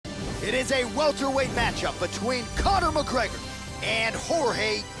It is a welterweight matchup between Conor McGregor and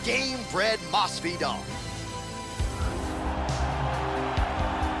Jorge Gamebred Masvidal.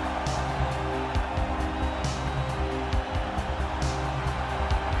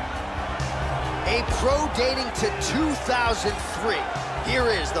 A pro dating to 2003. Here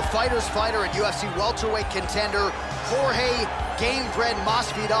is the fighter's fighter and UFC welterweight contender, Jorge Gamebred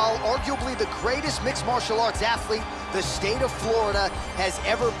Masvidal, arguably the greatest mixed martial arts athlete the state of Florida has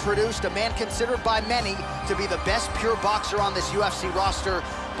ever produced, a man considered by many to be the best pure boxer on this UFC roster.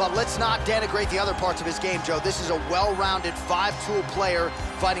 But let's not denigrate the other parts of his game, Joe. This is a well-rounded five-tool player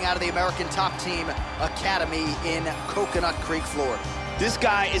fighting out of the American Top Team Academy in Coconut Creek, Florida. This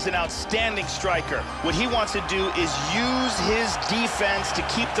guy is an outstanding striker. What he wants to do is use his defense to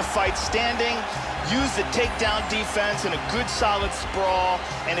keep the fight standing, use the takedown defense and a good solid sprawl,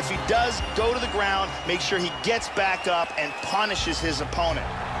 and if he does go to the ground, make sure he gets back up and punishes his opponent.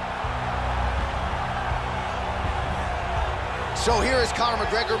 So here is Conor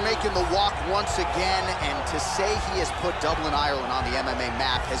McGregor making the walk once again, and to say he has put Dublin, Ireland on the MMA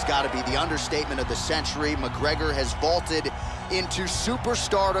map has got to be the understatement of the century. McGregor has vaulted into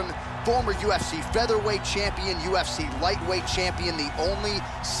superstardom, former UFC Featherweight Champion, UFC Lightweight Champion, the only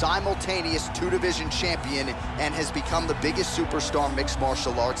simultaneous two-division champion, and has become the biggest superstar mixed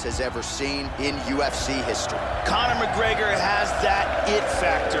martial arts has ever seen in UFC history. Conor McGregor has that it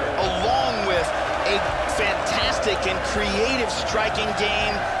factor, along with a fantastic and creative striking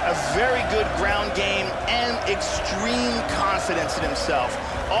game, a very good ground game, and extreme confidence in himself.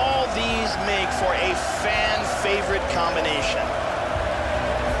 All these make for a fan-favorite combination.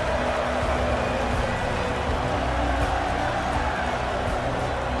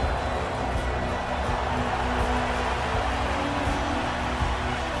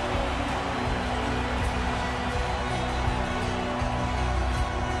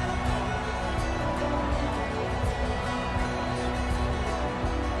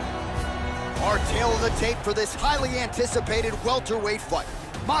 Our tale of the tape for this highly anticipated welterweight fight.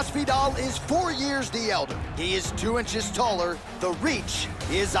 Masvidal is 4 years the elder. He is 2 inches taller. The reach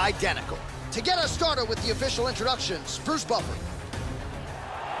is identical. To get us started with the official introductions, Bruce Buffer.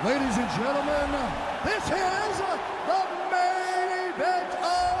 Ladies and gentlemen, this is the main event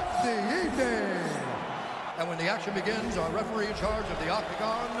of the evening. And when the action begins, our referee in charge of the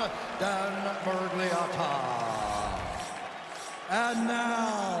Octagon, Dan Miragliotta. And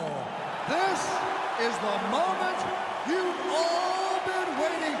now, this is the moment you've all been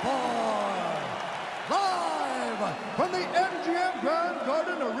waiting for. Live from the MGM Grand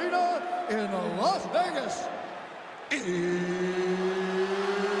Garden Arena in Las Vegas. It's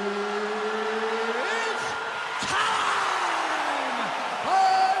time!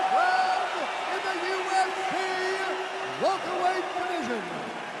 5 rounds in the UFC welterweight division.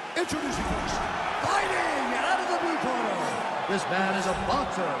 Introducing first, fighting out of the blue corner. This man is a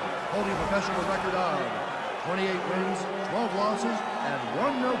boxer, holding a professional record of 28 wins, 12 losses, and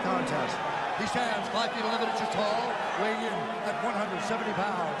 1 no contest. He stands 5 feet 11 inches tall, weighing in at 170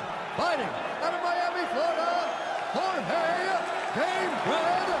 pounds. Fighting out of Miami, Florida, Jorge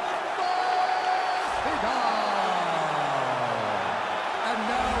Gamebred Masvidal. And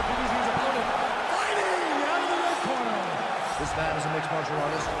now introducing his opponent, fighting out of the red corner. This man is a mixed martial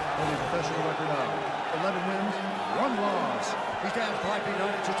artist, holding a professional record of 11 wins, 1 loss. He stands 5 feet 9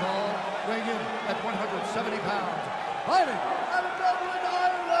 inches tall, weighing in at 170 pounds. Fighting out of Dublin,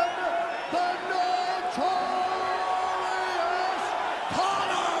 Ireland, the notorious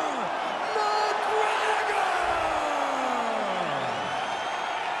Conor McGregor!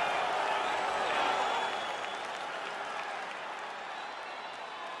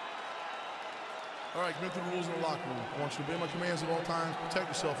 All right, commit to the rules in the locker room. I want you to obey my commands at all times, protect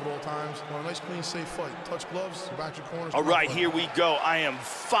yourself at all times. I want a nice, clean, safe fight. Touch gloves, back your corners. All right, here we go. I am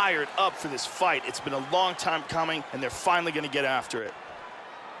fired up for this fight. It's been a long time coming, and they're finally going to get after it.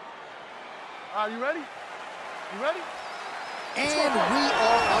 Are you ready? You ready? And we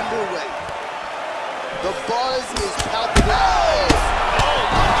are underway. The buzz is palpable. Oh,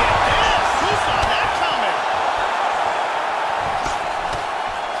 look at this! Who saw that coming?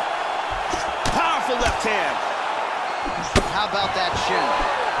 Powerful left hand. How about that shin?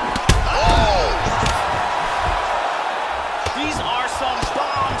 Oh! These are some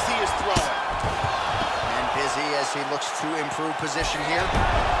bombs he is throwing. And busy as he looks to improve position here.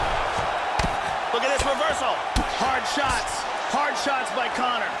 Look at this reversal. Hard shots by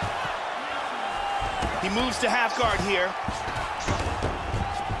Conor. He moves to half guard here.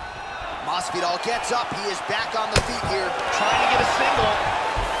 Masvidal gets up. He is back on the feet here. Trying to get a single.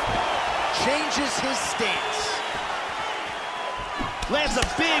 Changes his stance. Lands a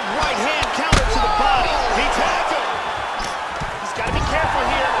big right hand counter to the body. He tagged him. He's got to be careful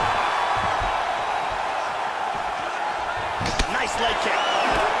here. Nice leg kick.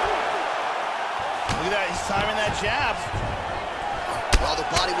 Look at that, he's timing that jab. Well, the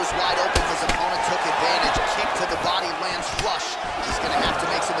body was wide open. His opponent took advantage. Kick to the body lands flush. He's going to have to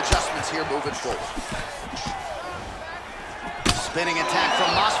make some adjustments here moving forward. Spinning attack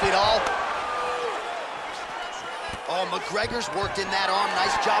from Masvidal. Oh, McGregor's worked in that arm.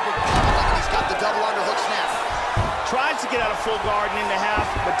 Nice job of pummeling, and he's got the double underhook snap. Tries to get out of full guard and into half,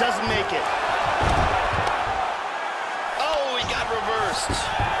 but doesn't make it. Oh, he got reversed.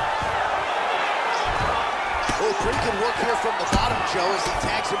 Oh, pretty good work here from the bottom, Joe, as he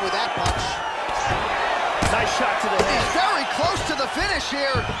tags him with that punch. Nice shot to the head. He's very close to the finish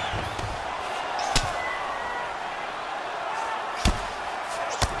here.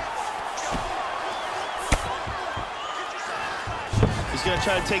 He's gonna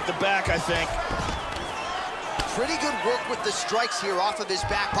try to take the back, I think. Pretty good work with the strikes here off of his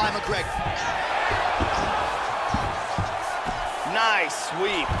back by McGregor. Nice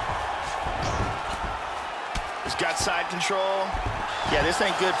sweep. He's got side control. Yeah, this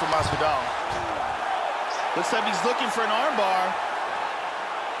ain't good for Masvidal. Looks like he's looking for an arm bar.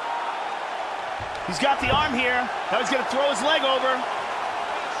 He's got the arm here. Now he's gonna throw his leg over.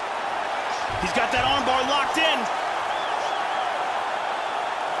 He's got that arm bar locked in.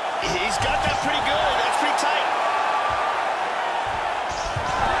 He's got that pretty good. That's pretty tight.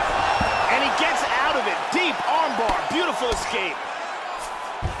 And he gets out of it. Deep arm bar. Beautiful escape.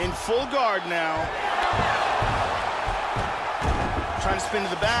 In full guard now. Trying to spin to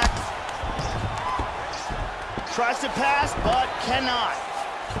the back. Tries to pass, but cannot.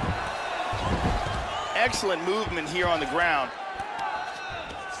 Excellent movement here on the ground.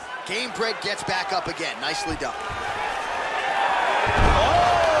 Gamebred gets back up again. Nicely done.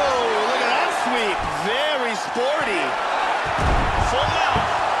 Oh, look at that sweep. Very sporty. Full mount.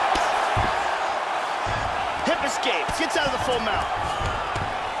 Hip escape. Gets out of the full mount.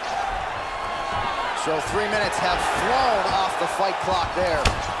 So 3 minutes have flown off the fight clock there.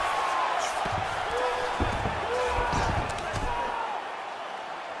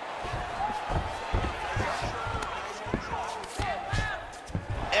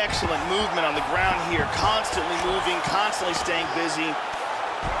 Excellent movement on the ground here. Constantly moving, constantly staying busy.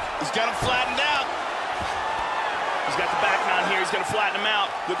 He's got him flattened out. He's got the back mount here. He's going to flatten him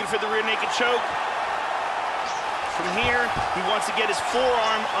out. Looking for the rear naked choke. From here, he wants to get his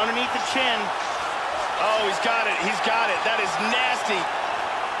forearm underneath the chin. Oh, he's got it. He's got it. That is nasty.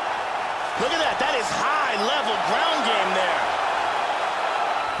 Look at that. That is high-level ground game there.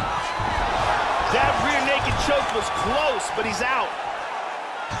 That rear naked choke was close, but he's out.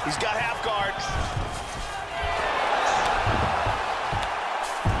 He's got half guard.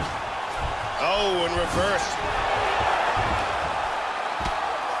 Oh, in reverse.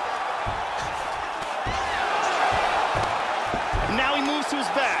 Now he moves to his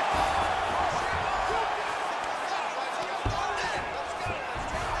back.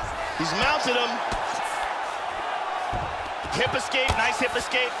 He's mounted him. Hip escape, nice hip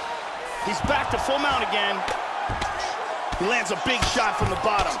escape. He's back to full mount again. He lands a big shot from the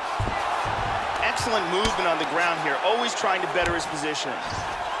bottom. Excellent movement on the ground here, always trying to better his position.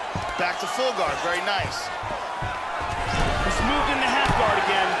 Back to full guard, very nice. He's moved into half guard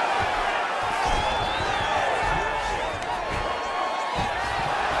again.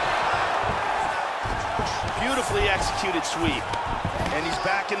 Beautifully executed sweep. And he's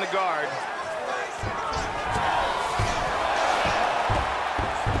back in the guard.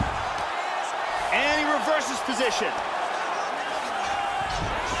 And he reverses position.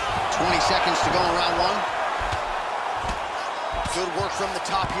 20 seconds to go in round one. Good work from the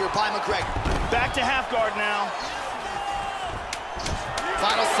top here by McGregor. Back to half guard now.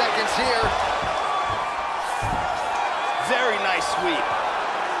 Final seconds here. Very nice sweep.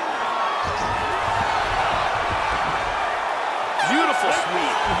 Beautiful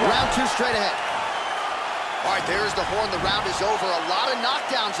sweep. Round two straight ahead. All right, there's the horn. The round is over. A lot of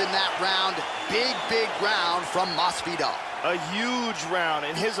knockdowns in that round. Big, big round from Masvidal. A huge round,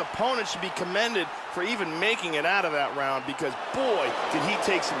 and his opponent should be commended for even making it out of that round because, boy, did he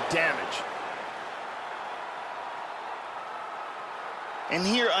take some damage. And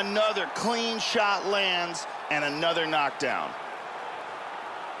here another clean shot lands and another knockdown.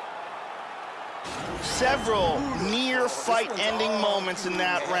 Several near fight-ending moments in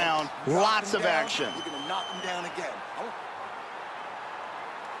that round. Lots of action. You're gonna knock him down again.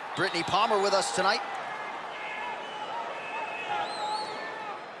 Brittany Palmer with us tonight.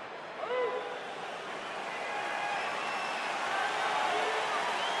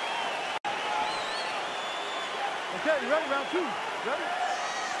 Okay, you ready? Round two. Ready?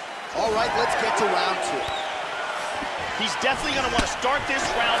 All right, let's get to round two. He's definitely going to want to start this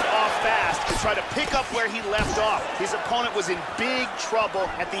round off fast and try to pick up where he left off. His opponent was in big trouble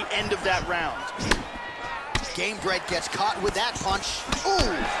at the end of that round. Gamebred gets caught with that punch.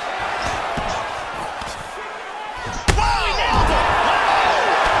 Ooh! Wow, he nailed it! Wow!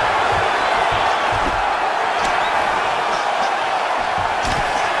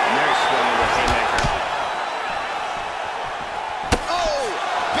 And there he's swinging with a haymaker. Oh!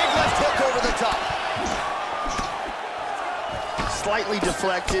 Big left hook over the top. Slightly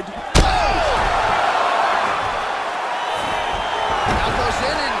deflected. Oh! Now goes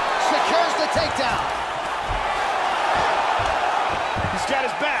in and secures the takedown. He's got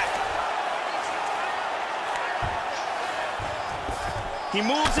his back. He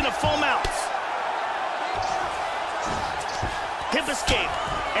moves into full mounts. Hip escape.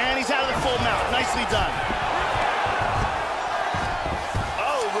 And he's out of the full mount. Nicely done.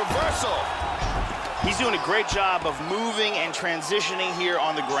 Oh, reversal. He's doing a great job of moving and transitioning here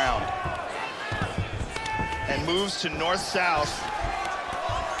on the ground. And moves to north-south.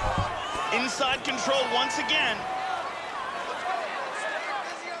 Inside control once again.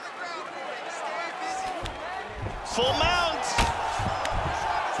 Full mount.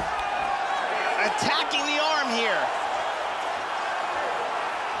 Attacking the arm here.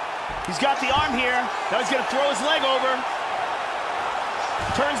 He's got the arm here. Now he's going to throw his leg over.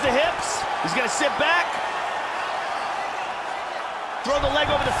 Turns the hips. He's going to sit back. Throw the leg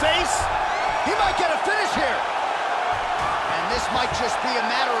over the face. He might get a finish here. And this might just be a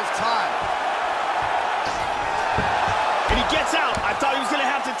matter of time. And he gets out. I thought he was going to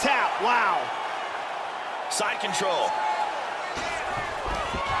have to tap. Wow. Side control.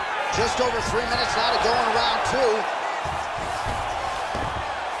 Just over 3 minutes now to go in round two.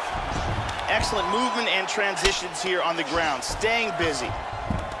 Excellent movement and transitions here on the ground. Staying busy.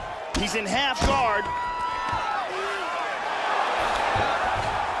 He's in half guard.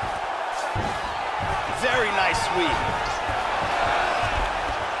 Very nice sweep.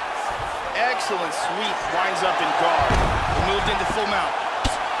 Excellent sweep. Winds up in guard. He moved into full mount.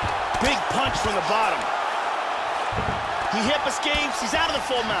 Big punch from the bottom. He hip escapes. He's out of the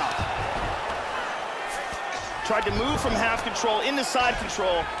full mount. Tried to move from half control into side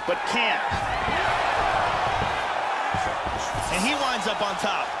control, but can't. And he winds up on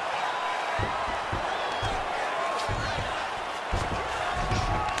top.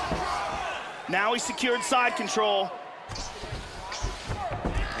 Now he secured side control.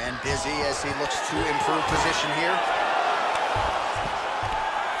 And busy as he looks to improve position here.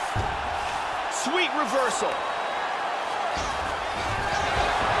 Sweet reversal.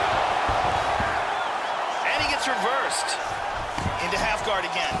 And he gets reversed into half guard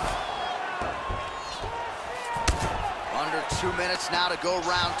again. Under 2 minutes now to go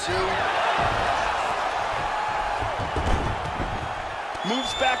round two.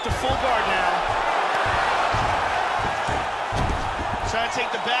 Moves back to full guard now. Trying to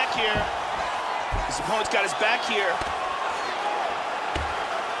take the back here. His opponent's got his back here.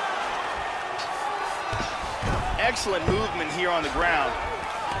 Excellent movement here on the ground.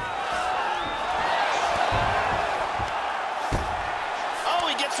 Oh,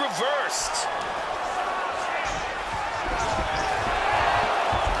 he gets reversed.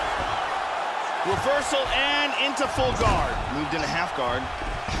 Reversal and into full guard. Moved into half guard.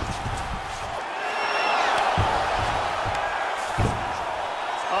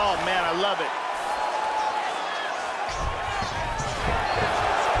 Oh, man, I love it.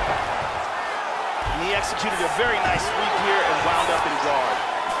 And he executed a very nice sweep here and wound up in guard.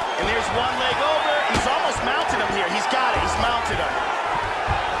 And there's one leg over. He's almost mounted him here. He's got it. He's mounted him.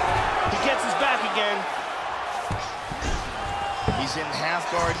 He gets his back again. He's in half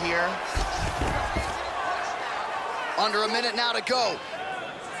guard here. Under a minute now to go.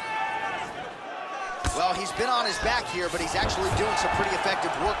 Well, he's been on his back here, but he's actually doing some pretty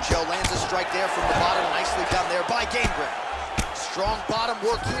effective work, Joe. Lands a strike there from the bottom, nicely done there by Gamebred. Strong bottom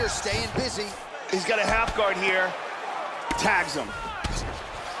work here, staying busy. He's got a half guard here. Tags him.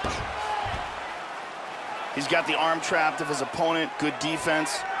 He's got the arm trapped of his opponent. Good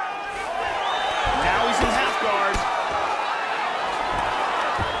defense. Now he's in half guard.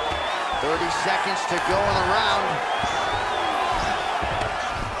 30 seconds to go in the round.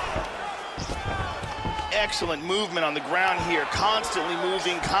 Excellent movement on the ground here. Constantly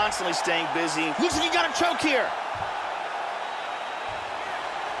moving, constantly staying busy. Looks like he got a choke here.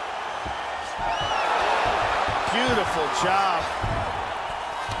 Beautiful job.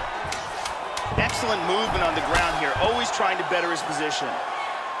 Excellent movement on the ground here. Always trying to better his position.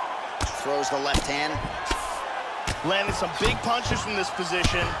 Throws the left hand. Landing some big punches from this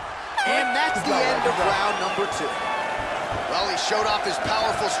position. And that's the end of round number 2. Well, he showed off his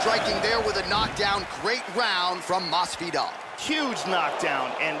powerful striking there with a knockdown. Great round from Masvidal. Huge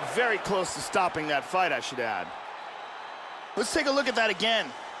knockdown, and very close to stopping that fight, I should add. Let's take a look at that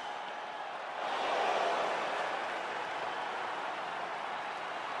again.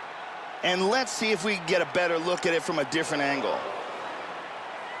 And let's see if we can get a better look at it from a different angle.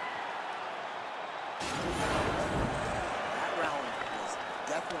 That round was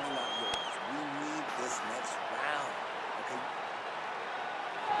definitely not yours. We need this next round, okay?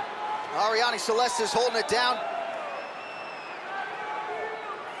 Ariane Celeste is holding it down.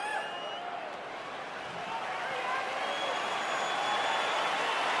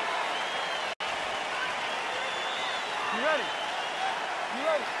 You ready? You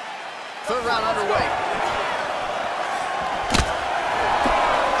ready? Third round underway.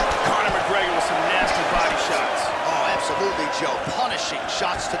 Conor McGregor with some nasty body shots. Oh, absolutely, Joe. Punishing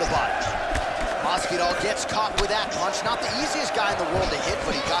shots to the body. Masvidal gets caught with that punch. Not the easiest guy in the world to hit,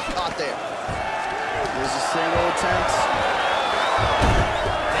 but he got caught there. There's a single attempt.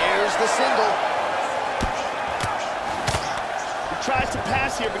 There's the single. He tries to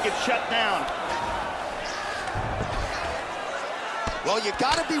pass here, but gets shut down. Well, you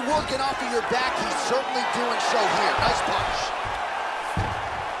got to be working off of your back. He's certainly doing so here. Nice punch.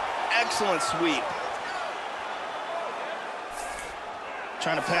 Excellent sweep.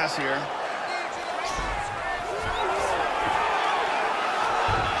 Trying to pass here.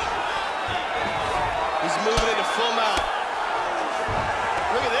 He's moving into full mount.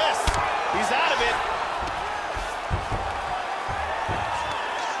 Look at this. He's out of it.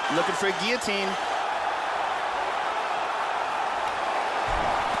 Looking for a guillotine.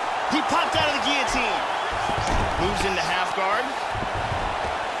 He popped out of the guillotine. Moves into half guard.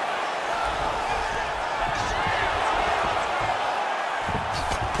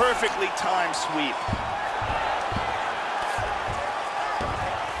 Perfectly timed sweep.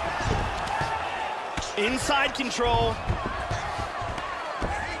 Inside control.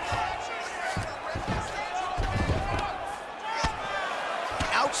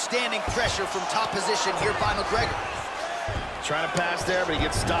 Outstanding pressure from top position here by McGregor. Trying to pass there, but he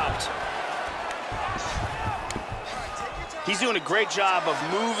gets stopped. He's doing a great job of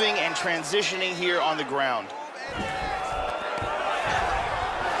moving and transitioning here on the ground.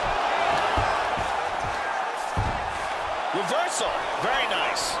 Reversal, very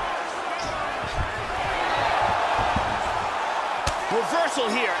nice. Reversal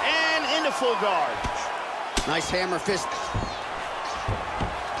here, and into full guard. Nice hammer fist.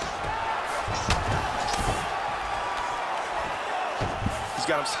 He's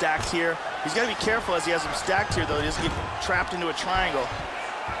got him stacked here. He's got to be careful as he has him stacked here, though. He doesn't get trapped into a triangle.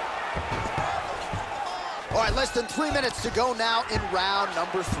 All right, less than 3 minutes to go now in round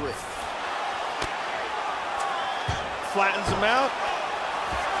number 3. Flattens him out.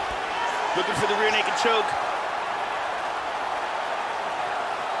 Looking for the rear naked choke.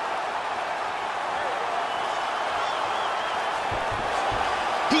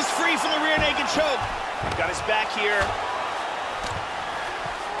 He's free from the rear naked choke. Got his back here.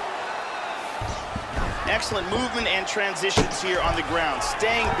 Excellent movement and transitions here on the ground.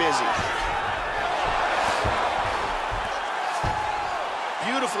 Staying busy.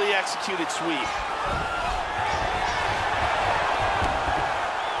 Beautifully executed sweep.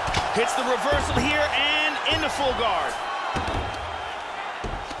 Hits the reversal here and into full guard.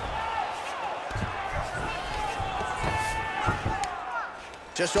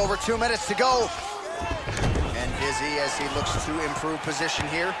 Just over 2 minutes to go. And dizzy as he looks to improve position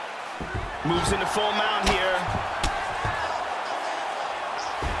here. Moves into full mount here.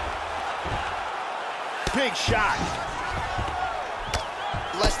 Big shot.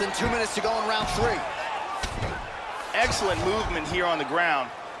 Less than 2 minutes to go in round 3. Excellent movement here on the ground.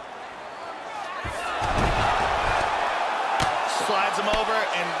 Slides him over,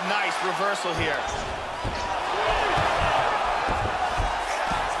 and nice reversal here.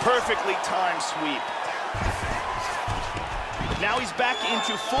 Perfectly timed sweep. Now he's back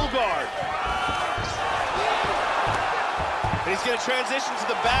into full guard. And he's going to transition to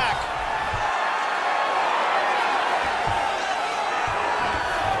the back.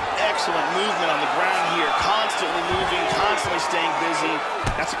 Excellent movement on the ground here. Constantly moving, constantly staying busy.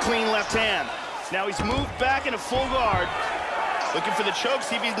 That's a clean left hand. Now he's moved back into full guard. Looking for the choke,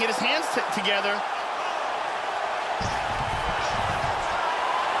 see if he can get his hands together.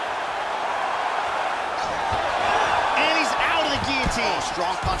 And he's out of the guillotine. Oh,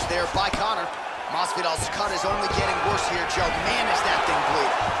 strong punch there by Conor. Masvidal's cut is only getting worse here, Joe. Man, is that thing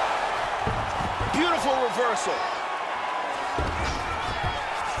bleeding. Beautiful reversal.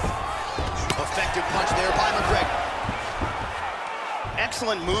 Effective punch there by McGregor.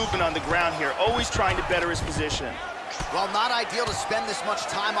 Excellent movement on the ground here, always trying to better his position. Well, not ideal to spend this much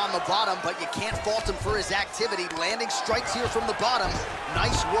time on the bottom, but you can't fault him for his activity. Landing strikes here from the bottom.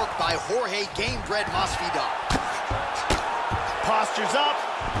 Nice work by Jorge Gamebred Masvidal. Postures up.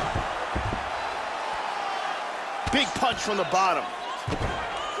 Big punch from the bottom.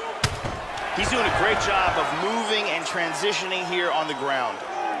 He's doing a great job of moving and transitioning here on the ground.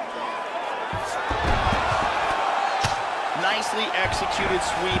 Nicely executed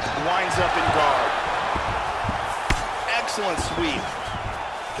sweep, winds up in guard. Excellent sweep.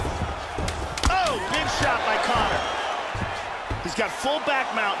 Oh, big shot by Conor. He's got full back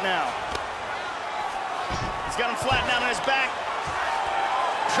mount now. He's got him flat down on his back.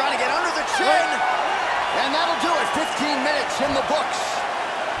 Trying to get under the chin. And that'll do it. 15 minutes in the books.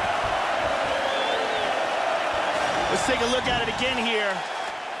 Let's take a look at it again here.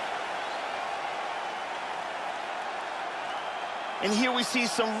 And here we see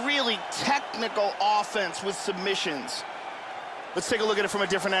some really technical offense with submissions. Let's take a look at it from a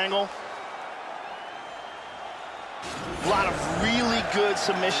different angle. A lot of really good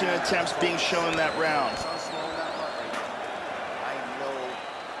submission attempts being shown in that round.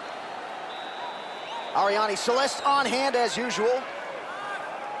 Ariane Celeste on hand as usual.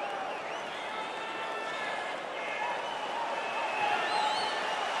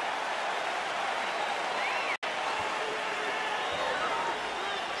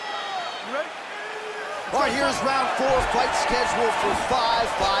 All right, here's round 4, fight scheduled for 5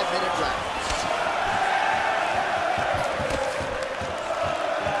 5-minute rounds.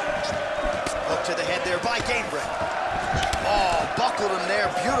 Hook to the head there by Gamebred. Oh, buckled him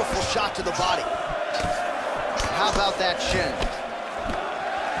there. Beautiful shot to the body. How about that shin?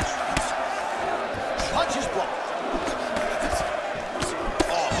 Punches blocked.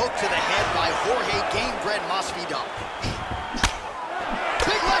 Oh, hook to the head by Jorge Gamebred Masvidal.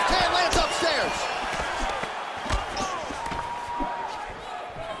 Big left hand lands upstairs.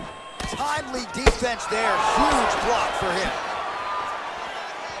 Timely defense there. Huge block for him.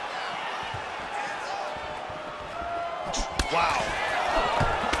 Wow.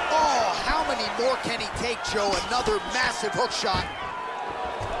 Oh, how many more can he take, Joe? Another massive hook shot.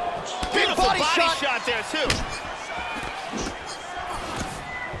 Beautiful body shot there, too.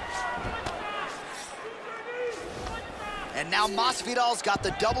 And now Masvidal's got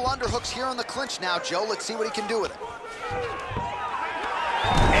the double underhooks here on the clinch now, Joe. Let's see what he can do with it.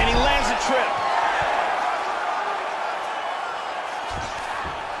 And he lands a trip.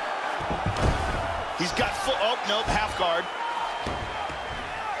 He's got full, oh, nope, half guard.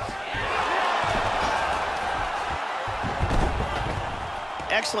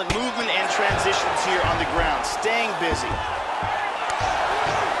 Excellent movement and transitions here on the ground, staying busy.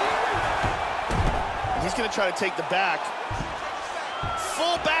 He's gonna try to take the back.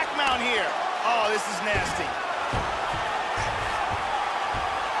 Full back mount here. Oh, this is nasty.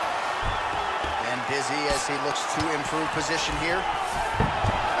 And busy as he looks to improve position here.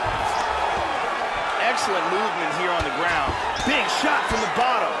 Excellent movement here on the ground. Big shot from the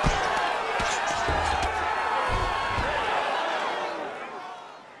bottom.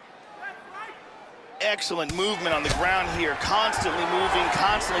 Excellent movement on the ground here. Constantly moving,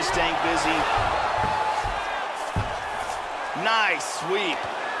 constantly staying busy. Nice sweep.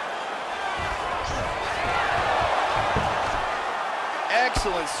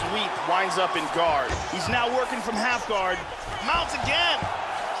 Excellent sweep, winds up in guard. He's now working from half guard. Mounts again.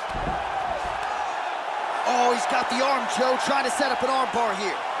 Oh, he's got the arm, Joe, trying to set up an arm bar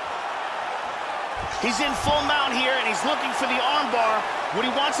here. He's in full mount here, and he's looking for the arm bar. What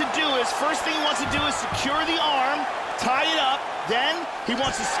he wants to do is, first thing he wants to do is secure the arm, tie it up, then he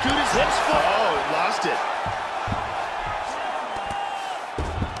wants to scoot his hips forward. Oh, lost it.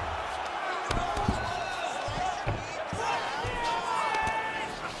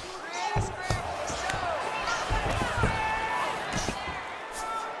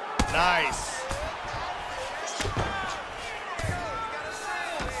 Nice.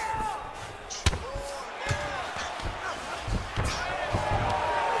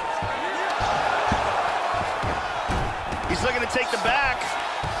 He's looking to take the back.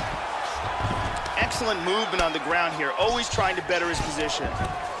 Excellent movement on the ground here, always trying to better his position.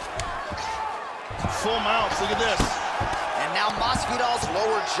 Full mounts, look at this. And now Masvidal's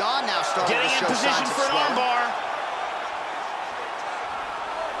lower jaw now starting to show signs of swelling. Getting in position for an arm bar.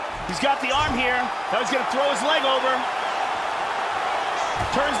 He's got the arm here. Now he's going to throw his leg over.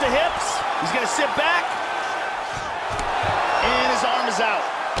 Turns the hips. He's going to sit back. And his arm is out.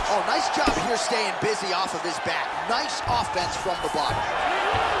 Oh, nice job here staying busy off of his back. Nice offense from the bottom.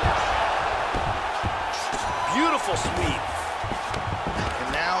 Beautiful sweep.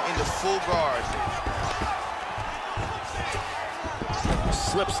 And now into full guard.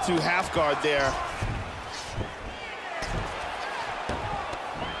 Slips to half guard there.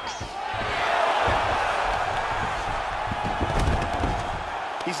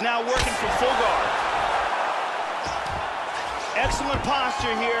 He's now working for full guard. Excellent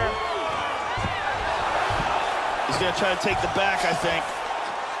posture here. He's gonna try to take the back, I think.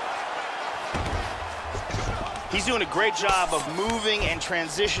 He's doing a great job of moving and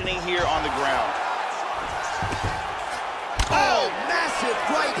transitioning here on the ground. Oh, massive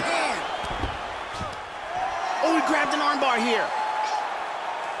right hand. Oh, he grabbed an armbar here.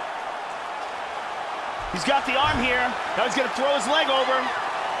 He's got the arm here. Now he's gonna throw his leg over.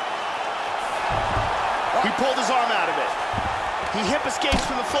 He pulled his arm out of it. He hip escapes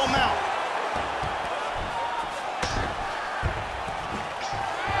from the full mount.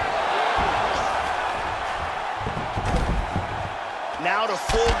 Now to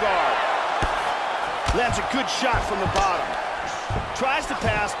full guard. Lands a good shot from the bottom. Tries to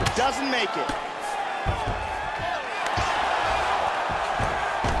pass, but doesn't make it.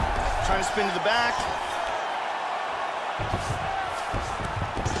 Trying to spin to the back.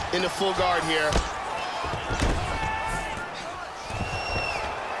 Into full guard here.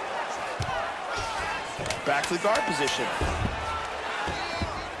 Back to the guard position.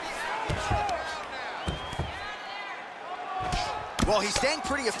 Well, he's staying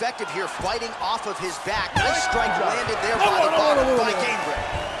pretty effective here, fighting off of his back. Nice strike landed there by the bottom by Gamebred.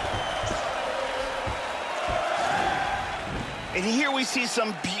 And here we see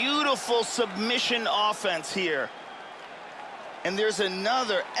some beautiful submission offense here. And there's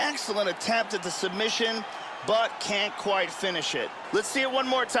another excellent attempt at the submission, but can't quite finish it. Let's see it one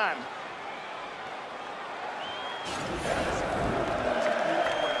more time.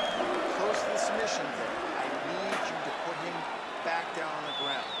 Close to the submission there. I need you to put him back down on the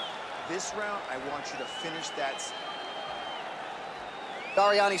ground. This round, I want you to finish that.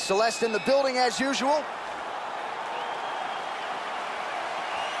 Ariane Celeste in the building as usual.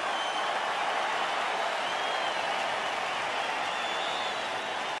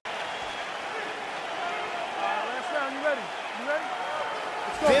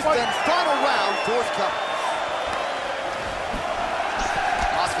 Fifth and final round, forthcoming.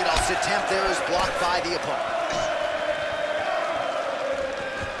 Masvidal's attempt there is blocked by the opponent.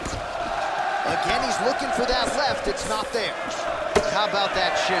 Again, he's looking for that left. It's not there. How about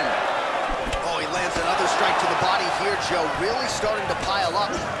that shin? Oh, he lands another strike to the body here, Joe. Really starting to pile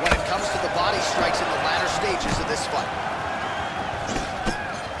up when it comes to the body strikes in the latter stages of this fight.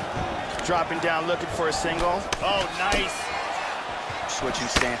 Dropping down, looking for a single. Oh, nice. Switching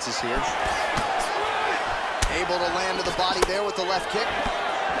stances here. Able to land to the body there with the left kick.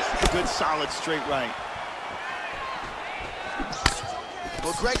 Good, solid, straight right.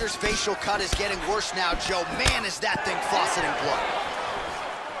 McGregor's facial cut is getting worse now, Joe. Man, is that thing fauceting blood.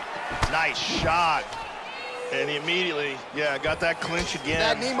 Nice shot. And he immediately, yeah, got that clinch again.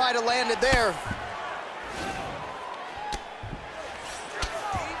 That knee might have landed there.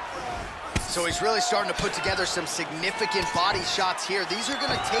 So he's really starting to put together some significant body shots here. These are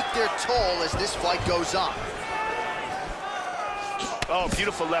going to take their toll as this fight goes on. Oh,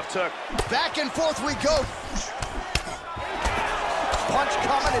 beautiful left hook. Back and forth we go. Punch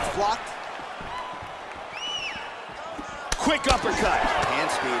coming, it's blocked. Quick uppercut.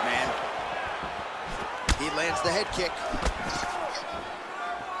 Hand speed, man. He lands the head kick.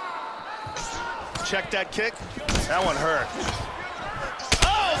 Check that kick. That one hurt.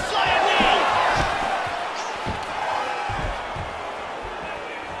 Oh, flying knee!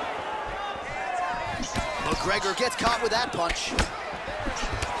 McGregor gets caught with that punch.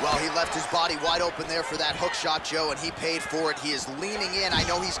 Well, he left his body wide open there for that hook shot, Joe, and he paid for it. He is leaning in. I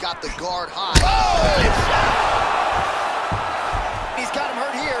know he's got the guard high. Oh! He's got him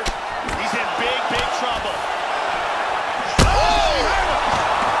hurt here. He's in big, big trouble.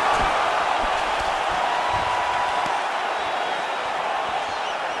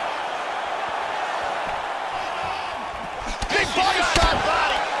 Big body shot.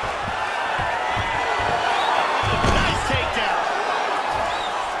 Nice takedown.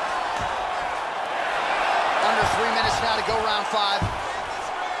 Under 3 minutes now to go round 5.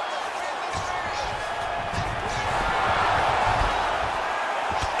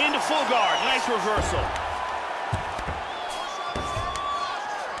 Into full guard. Nice reversal.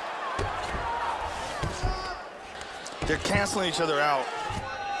 They're canceling each other out.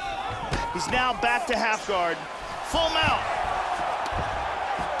 He's now back to half guard. Full mount.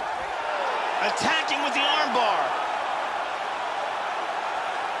 Attacking with the arm bar.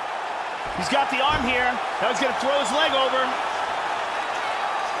 He's got the arm here. Now he's going to throw his leg over.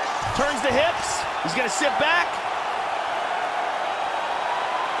 Turns the hips. He's going to sit back.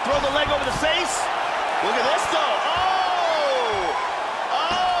 Throw the leg over the face. Look at this, though.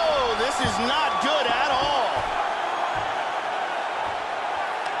 Oh, this is not good at all.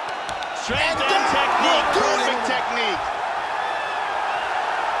 Strength and technique. Perfect technique.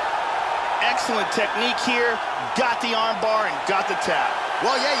 Excellent technique here. Got the arm bar and got the tap.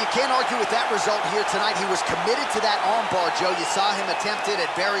 Well, yeah, you can't argue with that result here tonight. He was committed to that arm bar, Joe. You saw him attempt it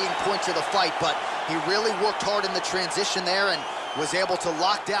at varying points of the fight, but he really worked hard in the transition there and was able to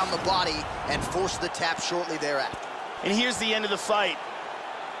lock down the body and force the tap shortly thereafter. And here's the end of the fight.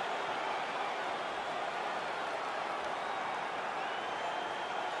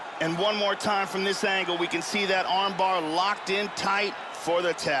 And one more time from this angle, we can see that arm bar locked in tight for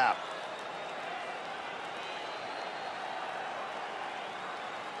the tap.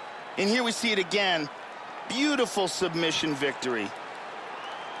 And here we see it again. Beautiful submission victory.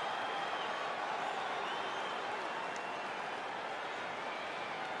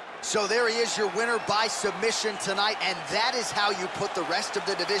 So there he is, your winner by submission tonight, and that is how you put the rest of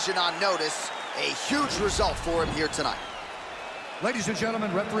the division on notice. A huge result for him here tonight. Ladies and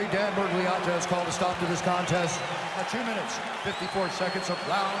gentlemen, referee Dan Bergliata has called a stop to this contest at 2 minutes, 54 seconds of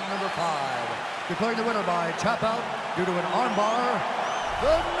round number 5. Declaring the winner by tap out due to an armbar,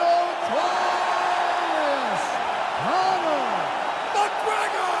 the notorious Conor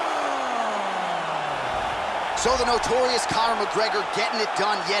McGregor! So the notorious Conor McGregor getting it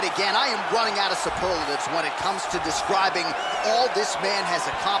done yet again. I am running out of superlatives when it comes to describing all this man has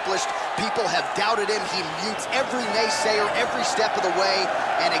accomplished. People have doubted him. He mutes every naysayer every step of the way.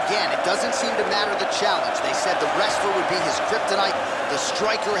 And again, it doesn't seem to matter the challenge. They said the wrestler would be his kryptonite. The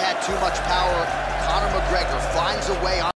striker had too much power. Conor McGregor finds a way on